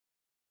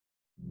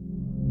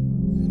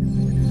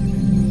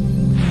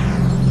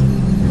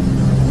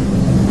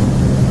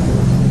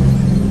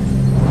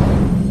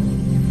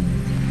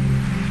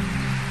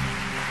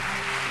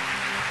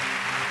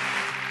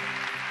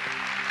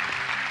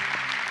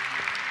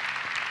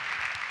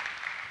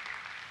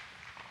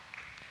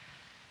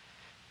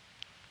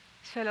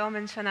Shalom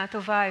and Shana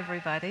Tova,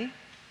 everybody.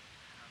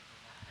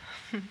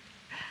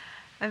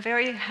 I'm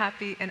very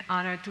happy and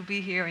honored to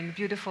be here in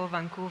beautiful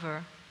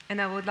Vancouver.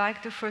 And I would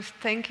like to first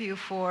thank you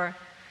for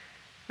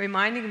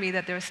reminding me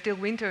that there's still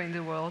winter in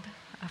the world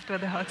after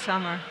the hot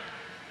summer.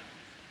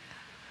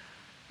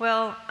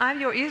 Well, I'm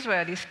your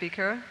Israeli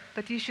speaker,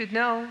 but you should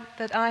know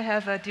that I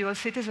have a dual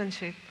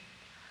citizenship,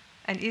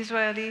 an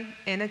Israeli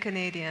and a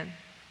Canadian.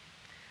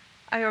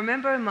 I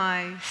remember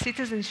my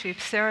citizenship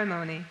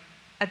ceremony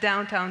at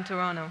downtown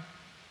Toronto.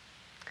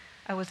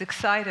 I was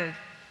excited.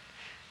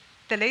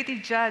 The lady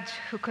judge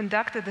who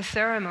conducted the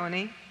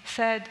ceremony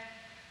said,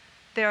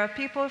 there are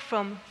people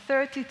from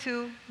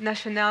 32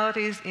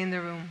 nationalities in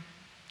the room.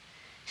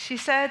 She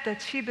said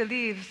that she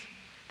believes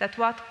that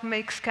what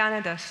makes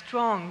Canada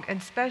strong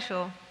and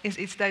special is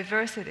its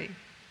diversity,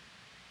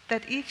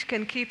 that each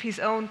can keep his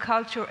own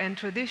culture and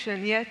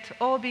tradition, yet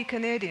all be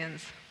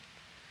Canadians.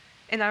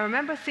 And I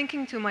remember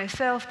thinking to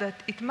myself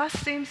that it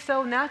must seem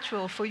so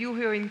natural for you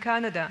here in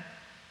Canada,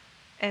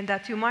 and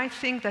that you might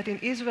think that in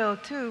Israel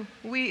too,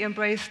 we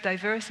embrace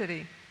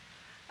diversity.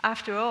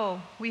 After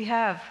all, we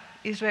have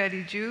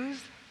Israeli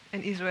Jews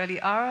and Israeli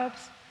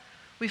Arabs,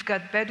 we've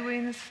got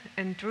Bedouins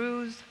and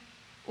Druze,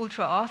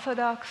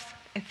 ultra-Orthodox,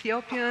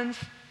 Ethiopians,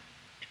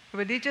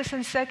 religious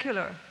and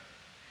secular.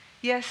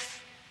 Yes,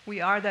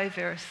 we are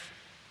diverse,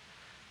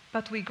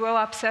 but we grow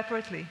up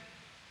separately.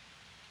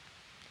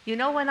 You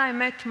know when I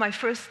met my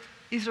first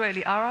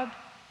Israeli Arab?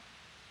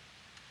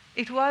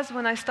 It was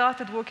when I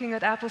started working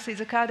at Appleseeds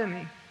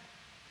Academy.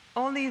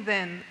 Only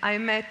then I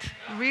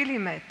really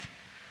met,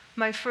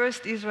 my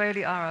first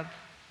Israeli Arab,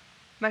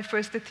 my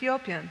first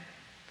Ethiopian,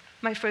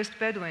 my first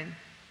Bedouin.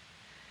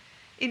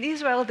 In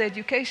Israel, the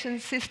education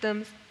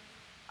systems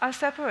are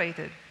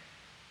separated.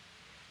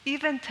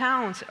 Even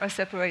towns are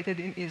separated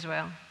in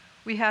Israel.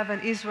 We have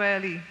an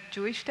Israeli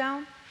Jewish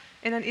town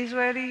and an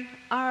Israeli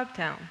Arab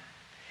town.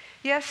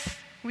 Yes,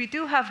 we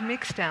do have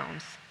mixed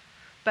towns,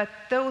 but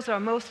those are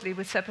mostly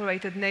with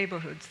separated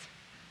neighborhoods.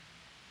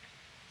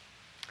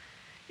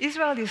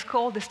 Israel is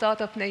called the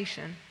startup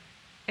nation,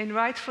 and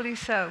rightfully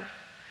so.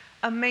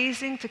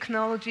 Amazing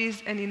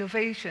technologies and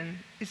innovation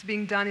is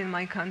being done in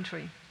my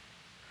country.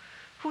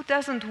 Who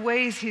doesn't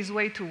waze his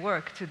way to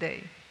work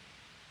today?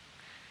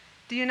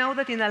 Do you know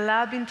that in a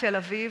lab in Tel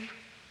Aviv,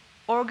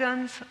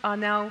 organs are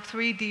now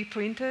 3D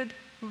printed,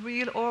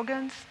 real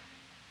organs?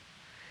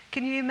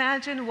 Can you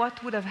imagine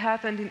what would have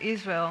happened in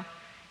Israel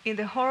in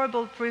the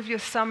horrible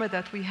previous summer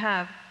that we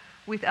have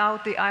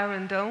without the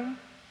Iron Dome?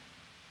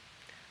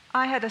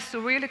 I had a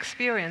surreal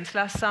experience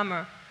last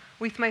summer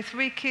with my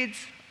 3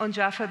 kids on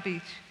Jaffa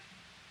Beach.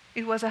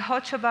 It was a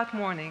hot Shabbat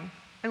morning,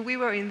 and we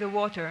were in the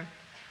water,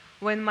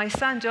 when my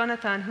son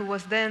Jonathan, who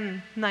was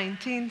then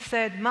 19,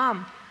 said,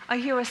 "Mom, I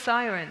hear a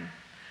siren."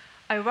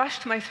 I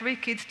rushed my 3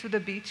 kids to the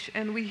beach,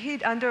 and we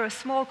hid under a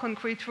small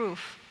concrete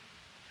roof.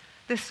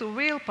 The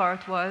surreal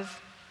part was,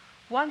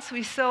 once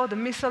we saw the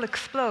missile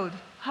explode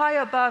high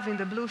above in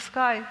the blue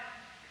sky,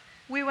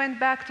 we went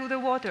back to the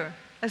water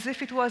as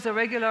if it was a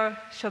regular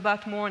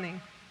Shabbat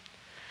morning.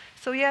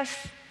 So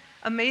yes,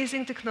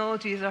 amazing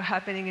technologies are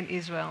happening in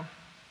Israel.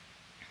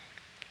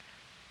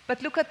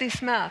 But look at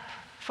this map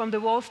from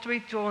the Wall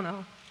Street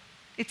Journal.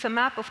 It's a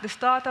map of the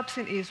startups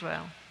in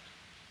Israel.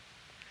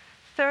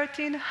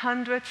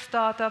 1,300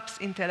 startups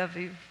in Tel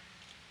Aviv.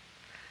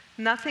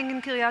 Nothing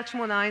in Kiryat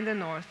Shmona in the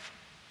north.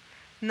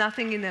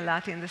 Nothing in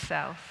Eilat in the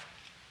south.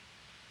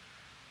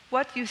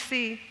 What you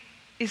see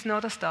is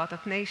not a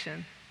startup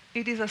nation.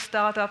 It is a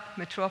startup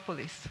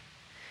metropolis.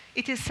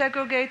 It is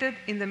segregated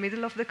in the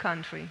middle of the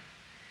country.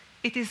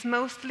 It is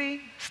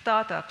mostly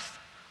startups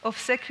of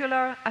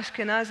secular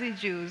Ashkenazi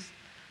Jews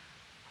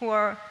who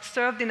are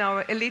served in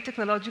our elite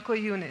technological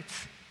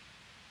units.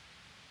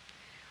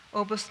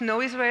 Almost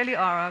no Israeli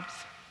Arabs,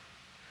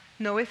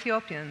 no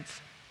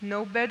Ethiopians,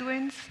 no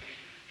Bedouins,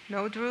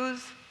 no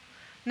Druze,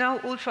 no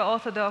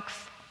ultra-Orthodox,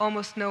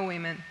 almost no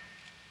women.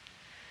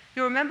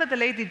 You remember the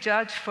lady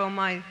judge from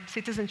my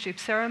citizenship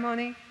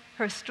ceremony,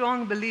 her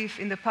strong belief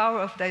in the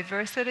power of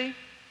diversity?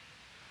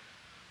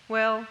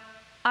 Well,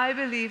 I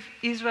believe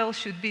Israel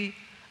should be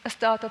a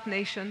startup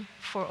nation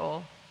for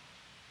all.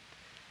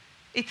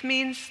 It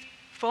means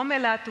from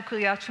Eilat to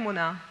Kiryat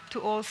Shmona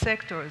to all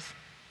sectors.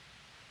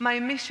 My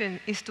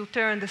mission is to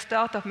turn the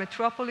startup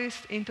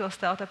metropolis into a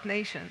startup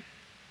nation,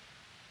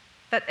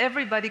 that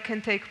everybody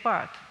can take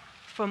part,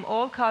 from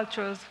all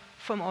cultures,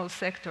 from all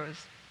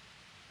sectors.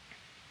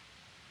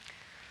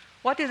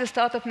 What is a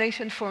startup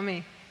nation for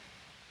me?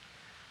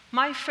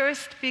 My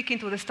first peek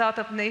into the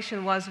startup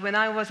nation was when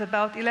I was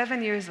about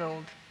 11 years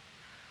old.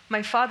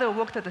 My father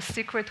worked at a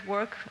secret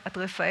work at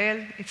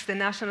Rafael. It's the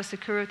national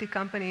security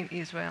company in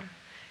Israel.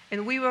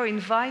 And we were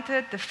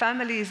invited, the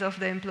families of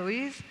the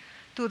employees,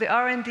 to the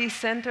R&D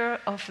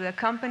center of the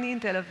company in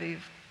Tel Aviv.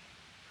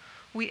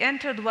 We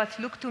entered what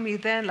looked to me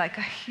then like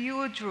a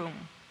huge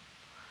room.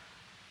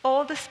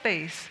 All the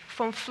space,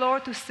 from floor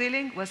to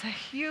ceiling, was a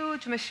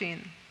huge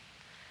machine.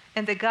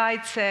 And the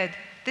guide said,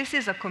 "This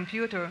is a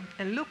computer,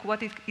 and look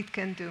what it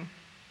can do."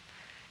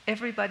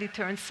 Everybody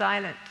turned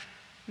silent.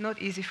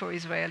 Not easy for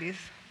Israelis.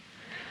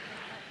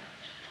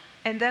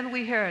 And then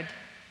we heard,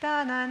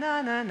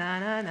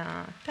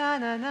 da-na-na-na-na-na-na,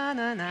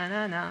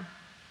 da-na-na-na-na-na-na.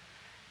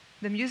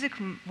 The music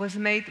was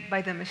made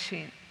by the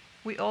machine.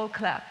 We all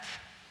clapped.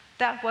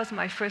 That was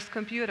my first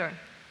computer.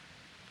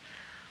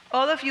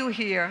 All of you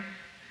here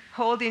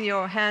hold in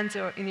your hands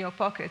or in your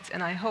pockets,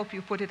 and I hope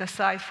you put it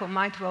aside for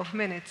my 12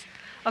 minutes,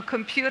 a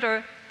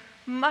computer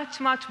much,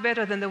 much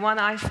better than the one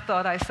I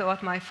thought I saw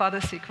at my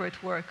father's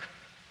secret work.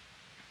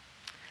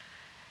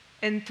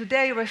 And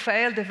today,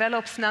 Rafael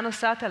develops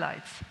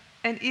nanosatellites,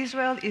 and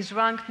Israel is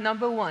ranked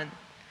number one.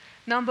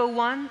 Number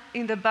one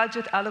in the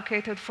budget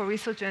allocated for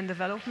research and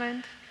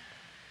development,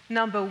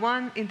 number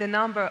one in the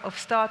number of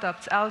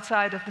startups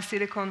outside of the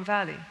Silicon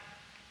Valley.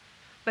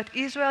 But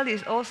Israel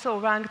is also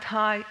ranked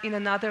high in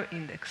another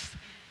index,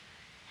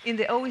 in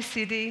the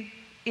OECD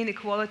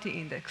Inequality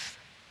Index.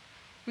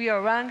 We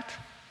are ranked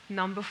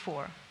number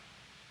 4.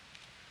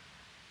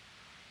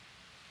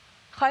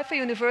 Haifa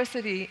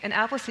University and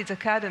Appleseeds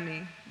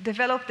Academy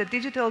developed the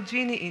Digital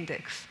Gini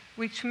Index,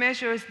 which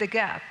measures the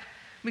gap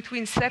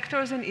between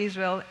sectors in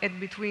Israel and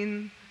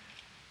between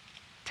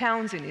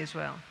towns in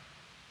Israel.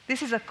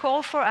 This is a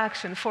call for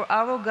action for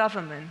our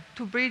government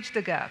to bridge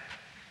the gap.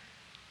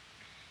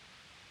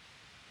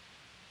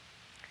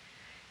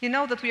 You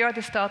know that we are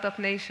the startup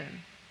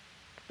nation,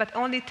 but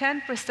only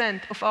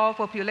 10% of our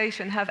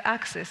population have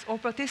access or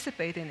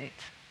participate in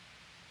it.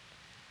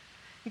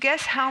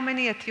 Guess how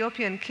many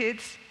Ethiopian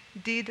kids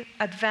did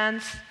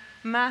advanced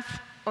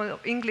math or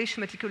English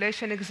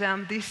matriculation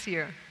exam this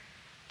year,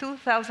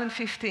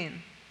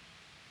 2015?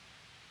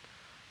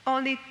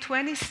 Only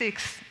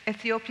 26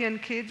 Ethiopian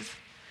kids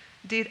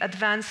did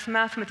advanced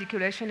math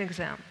matriculation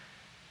exam.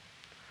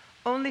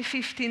 Only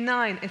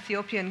 59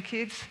 Ethiopian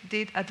kids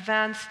did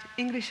advanced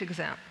English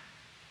exam.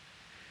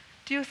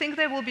 Do you think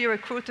they will be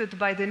recruited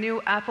by the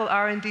new Apple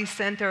R&D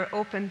Center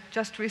opened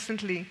just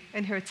recently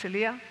in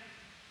Herzliya?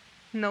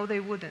 No, they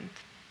wouldn't.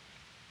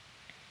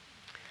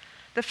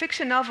 The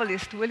fiction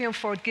novelist William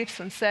Ford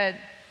Gibson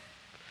said,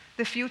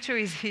 "The future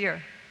is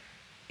here.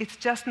 It's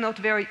just not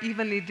very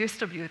evenly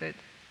distributed."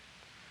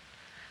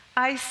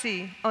 I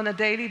see on a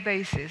daily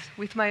basis,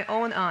 with my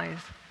own eyes,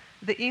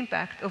 the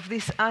impact of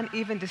this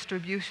uneven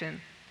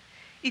distribution.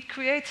 It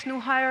creates new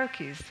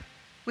hierarchies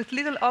with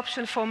little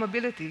option for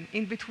mobility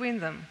in between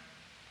them.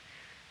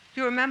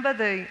 You remember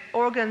the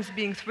organs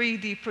being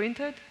 3D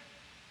printed?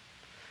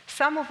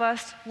 Some of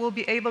us will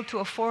be able to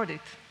afford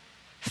it.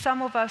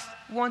 Some of us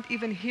won't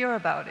even hear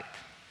about it.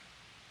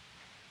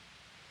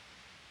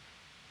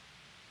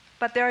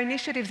 But there are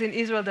initiatives in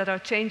Israel that are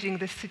changing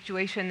this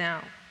situation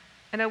now.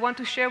 And I want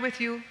to share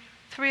with you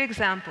 3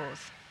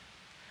 examples.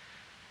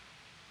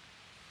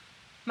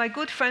 My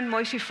good friend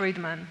Moshe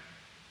Friedman,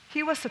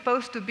 he was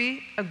supposed to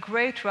be a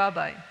great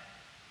rabbi.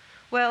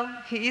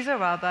 Well, he is a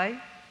rabbi,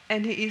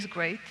 and he is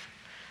great,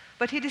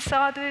 but he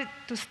decided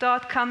to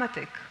start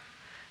Biotech.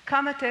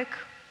 Biotech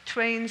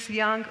trains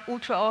young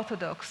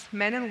ultra-Orthodox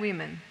men and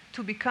women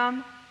to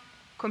become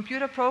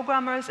computer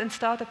programmers and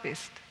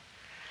startupists.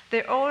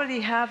 They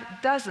already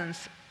have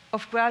dozens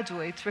of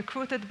graduates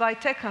recruited by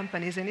tech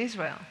companies in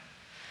Israel.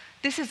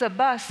 This is a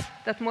bus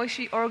that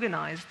Moshe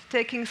organized,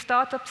 taking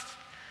startupists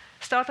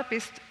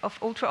of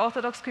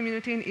ultra-Orthodox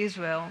community in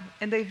Israel,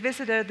 and they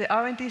visited the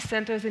R&D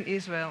centers in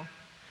Israel.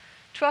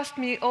 Trust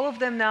me, all of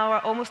them now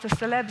are almost as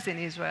celebs in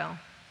Israel.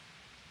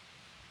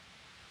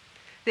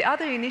 The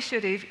other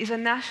initiative is a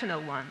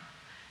national one,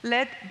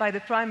 led by the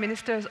Prime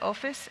Minister's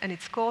office, and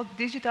it's called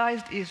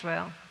Digitized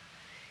Israel.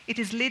 It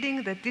is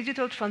leading the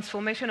digital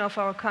transformation of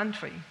our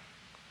country.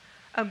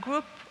 A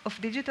group of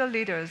digital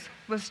leaders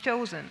was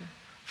chosen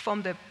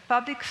from the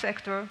public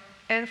sector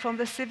and from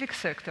the civic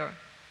sector,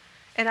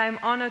 and I'm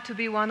honored to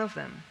be one of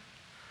them.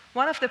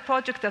 One of the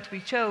projects that we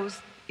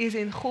chose is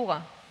in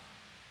Hura.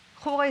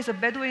 Hura is a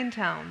Bedouin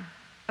town,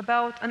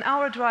 about an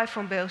hour drive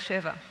from Be'er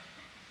Sheva.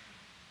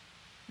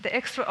 The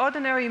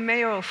extraordinary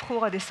mayor of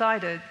Hura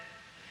decided,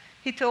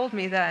 he told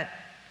me that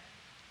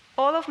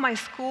all of my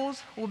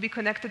schools will be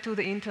connected to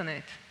the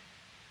internet.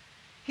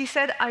 He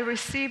said, I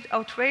received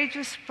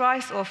outrageous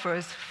price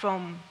offers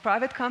from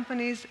private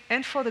companies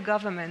and for the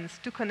governments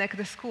to connect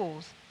the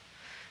schools.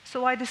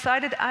 So I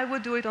decided I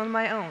would do it on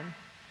my own.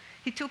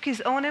 He took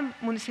his own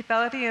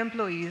municipality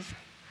employees,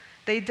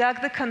 they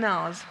dug the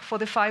canals for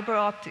the fiber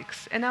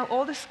optics, and now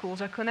all the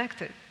schools are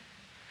connected.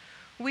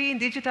 We in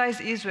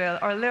Digitized Israel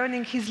are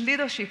learning his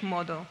leadership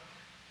model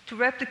to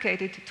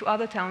replicate it to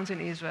other towns in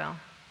Israel.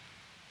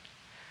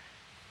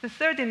 The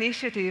third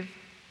initiative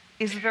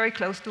is very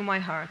close to my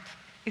heart.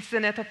 It's the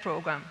NETA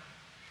program.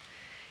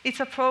 It's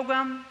a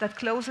program that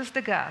closes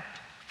the gap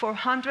for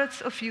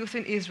hundreds of youth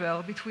in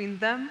Israel between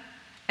them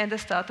and the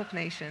startup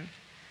nation.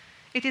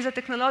 It is a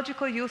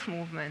technological youth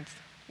movement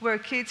where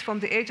kids from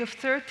the age of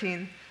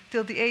 13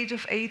 till the age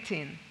of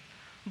 18,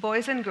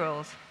 boys and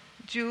girls,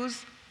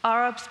 Jews,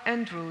 Arabs,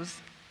 and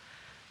Druze,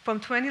 from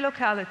 20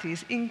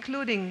 localities,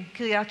 including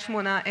Kiryat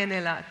Shmona and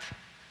Elat,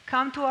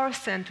 come to our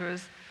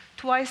centers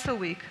twice a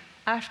week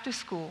after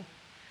school.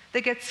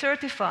 They get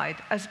certified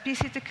as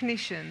PC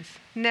technicians,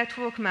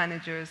 network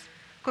managers,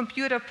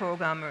 computer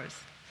programmers.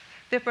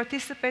 They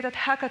participate at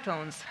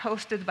hackathons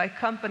hosted by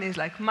companies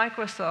like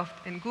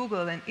Microsoft and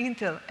Google and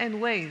Intel and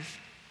Waze.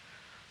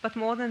 But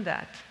more than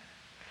that,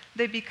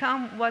 they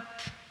become what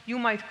you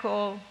might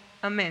call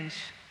a mensch.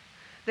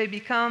 They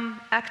become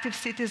active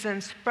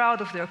citizens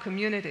proud of their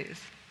communities.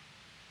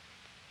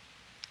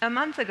 A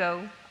month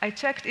ago, I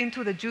checked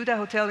into the Judah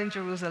Hotel in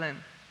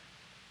Jerusalem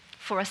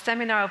for a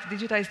seminar of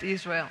digitized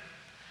Israel.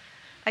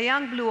 A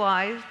young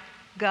blue-eyed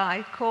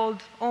guy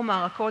called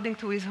Omar, according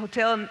to his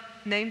hotel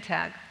name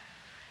tag,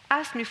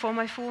 asked me for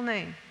my full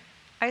name.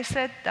 I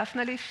said,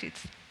 Dafna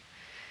Lifshitz.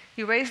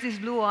 He raised his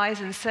blue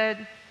eyes and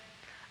said,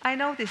 I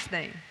know this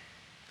name.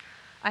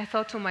 I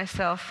thought to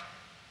myself,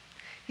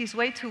 he's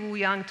way too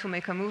young to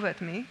make a move at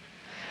me.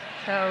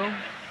 So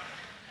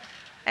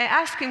I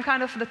asked him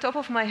kind of at the top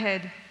of my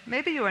head,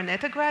 maybe you're a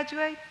NETA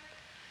graduate?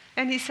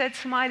 And he said,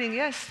 smiling,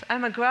 yes,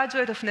 I'm a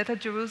graduate of NETA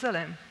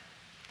Jerusalem.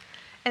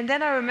 And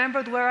then I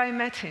remembered where I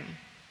met him.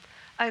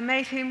 I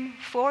met him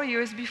 4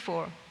 years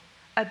before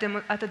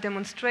at a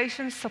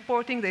demonstration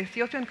supporting the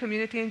Ethiopian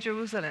community in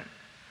Jerusalem.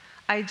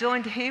 I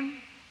joined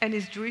him and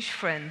his Jewish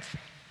friends.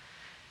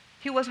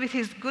 He was with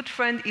his good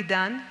friend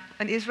Idan,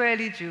 an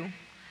Israeli Jew,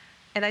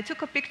 and I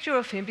took a picture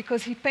of him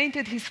because he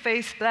painted his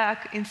face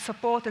black in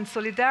support and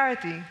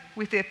solidarity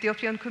with the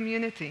Ethiopian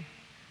community.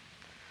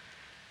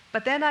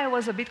 But then I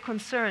was a bit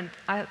concerned.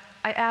 I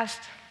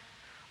asked,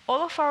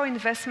 all of our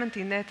investment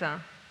in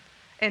NETA,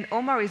 and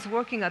Omar is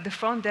working at the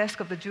front desk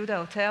of the Judah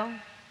Hotel?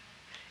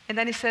 And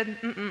then he said,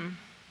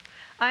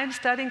 I'm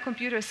studying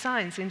computer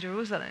science in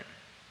Jerusalem.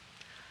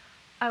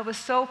 I was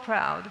so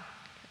proud,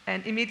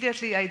 and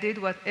immediately I did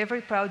what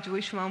every proud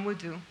Jewish mom would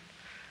do.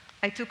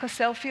 I took a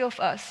selfie of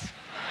us,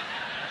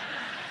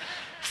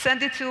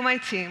 sent it to my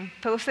team,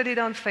 posted it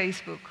on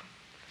Facebook.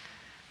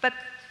 But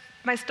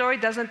my story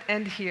doesn't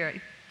end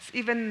here. It's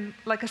even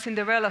like a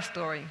Cinderella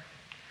story.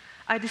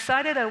 I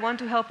decided I want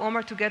to help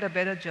Omar to get a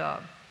better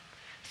job.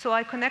 So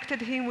I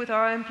connected him with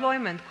our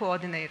employment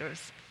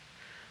coordinators.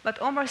 But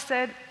Omar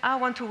said, I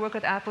want to work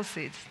at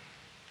Appleseeds.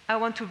 I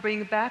want to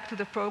bring back to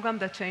the program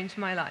that changed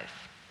my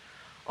life.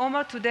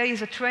 Omar today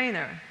is a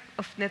trainer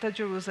of NETA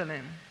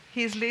Jerusalem.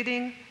 He is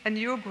leading a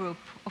new group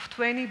of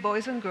 20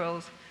 boys and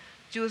girls,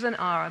 Jews and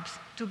Arabs,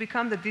 to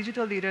become the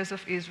digital leaders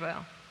of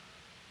Israel.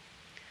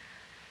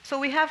 So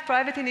we have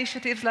private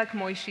initiatives like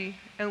Moishi,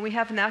 and we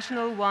have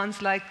national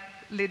ones like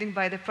leading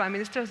by the Prime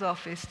Minister's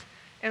office,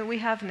 and we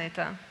have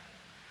NETA.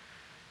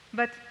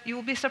 But you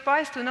will be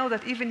surprised to know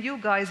that even you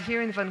guys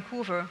here in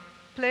Vancouver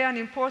play an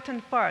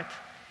important part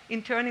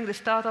in turning the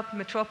startup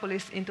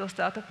metropolis into a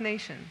startup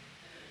nation.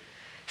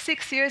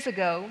 6 years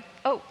ago,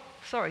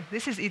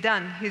 this is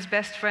Idan, his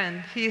best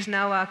friend. He is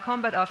now a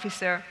combat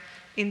officer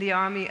in the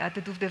army at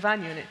the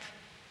Duvdevan unit.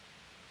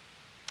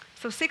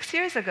 So 6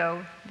 years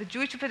ago, the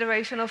Jewish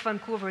Federation of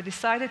Vancouver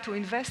decided to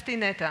invest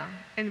in NETA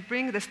and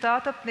bring the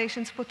startup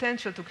nation's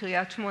potential to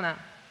Kiryat Shmona.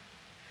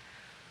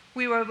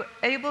 We were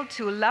able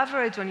to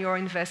leverage on your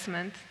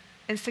investment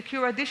and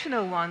secure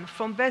additional one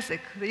from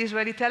Bezeq, the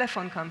Israeli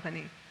telephone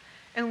company.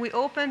 And we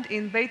opened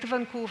in Beit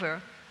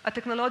Vancouver a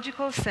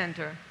technological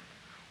center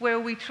where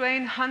we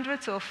train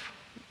hundreds of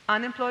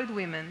unemployed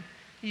women,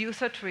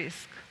 youth at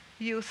risk,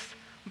 youth,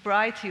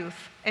 bright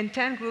youth, and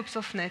 10 groups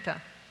of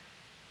NETA.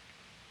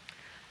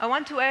 I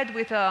want to add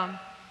with a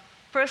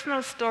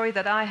personal story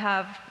that I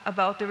have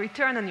about the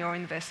return on your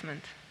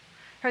investment.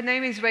 Her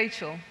name is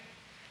Rachel.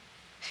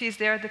 She's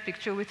there at the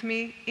picture with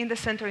me in the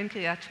center in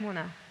Kiryat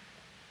Shmona.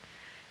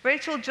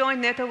 Rachel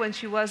joined NETA when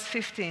she was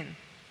 15.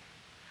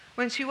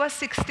 When she was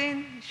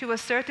 16, she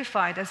was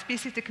certified as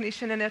PC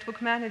technician and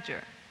network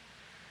manager.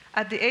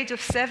 At the age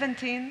of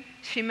 17,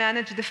 she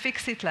managed the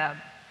Fix-It Lab.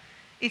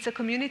 It's a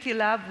community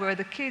lab where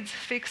the kids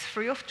fix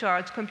free of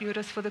charge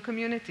computers for the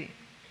community.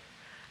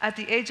 At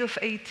the age of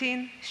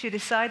 18, she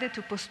decided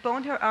to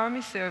postpone her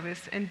army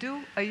service and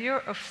do a year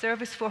of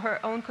service for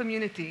her own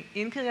community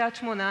in Kiryat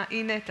Shmona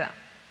in NETA.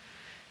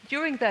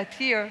 During that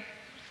year,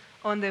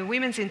 on the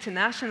Women's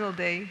International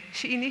Day,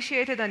 she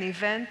initiated an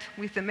event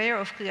with the mayor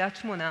of Kiryat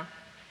Shmona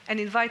and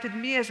invited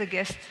me as a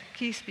guest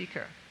key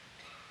speaker.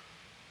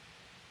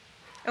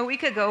 A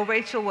week ago,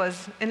 Rachel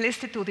was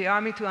enlisted to the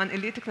army to an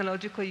elite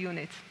technological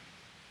unit.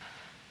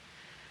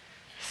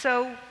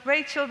 So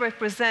Rachel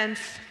represents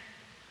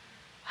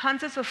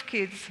hundreds of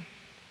kids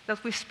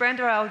that we spread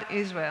around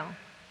Israel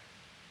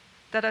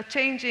that are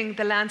changing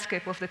the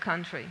landscape of the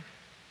country.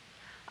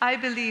 I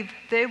believe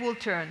they will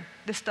turn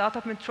the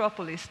startup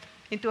metropolis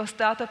into a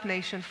startup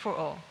nation for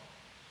all.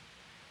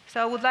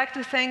 So I would like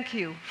to thank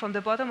you from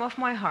the bottom of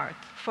my heart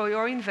for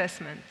your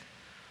investment,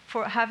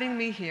 for having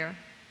me here,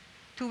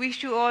 to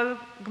wish you all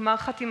Gmar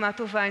Chatima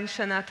Tova and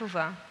Shana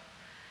Tova,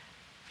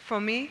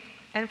 from me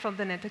and from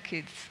the NETA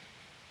kids.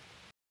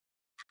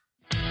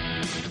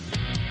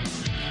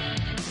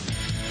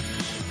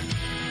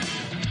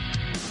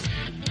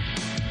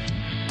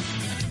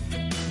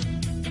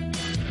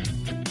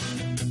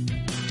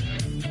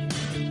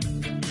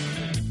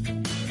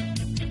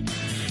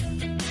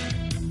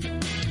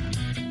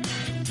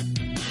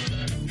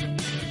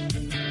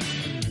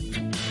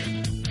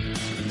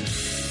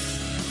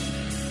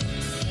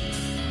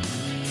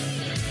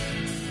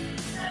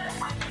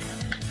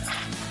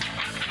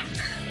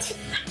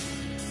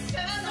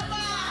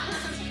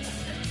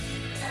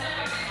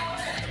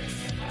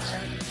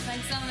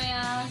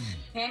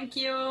 Thank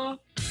you.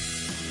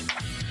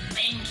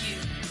 Thank you.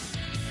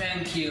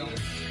 Thank you.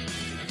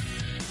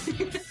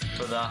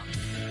 תודה.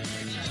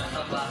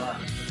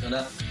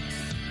 תודה.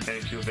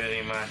 Thank you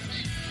very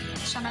much.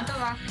 שנה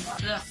טובה.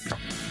 תודה.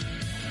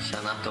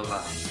 שנה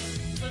טובה.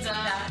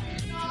 תודה.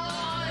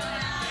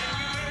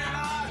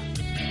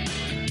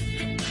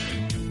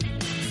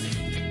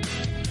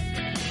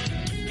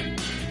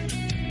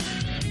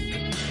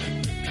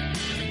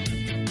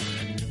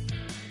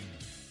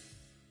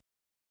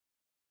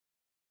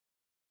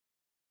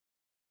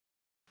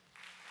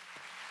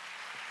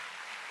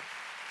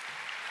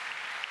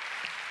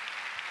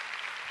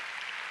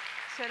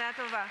 שנה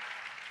טובה.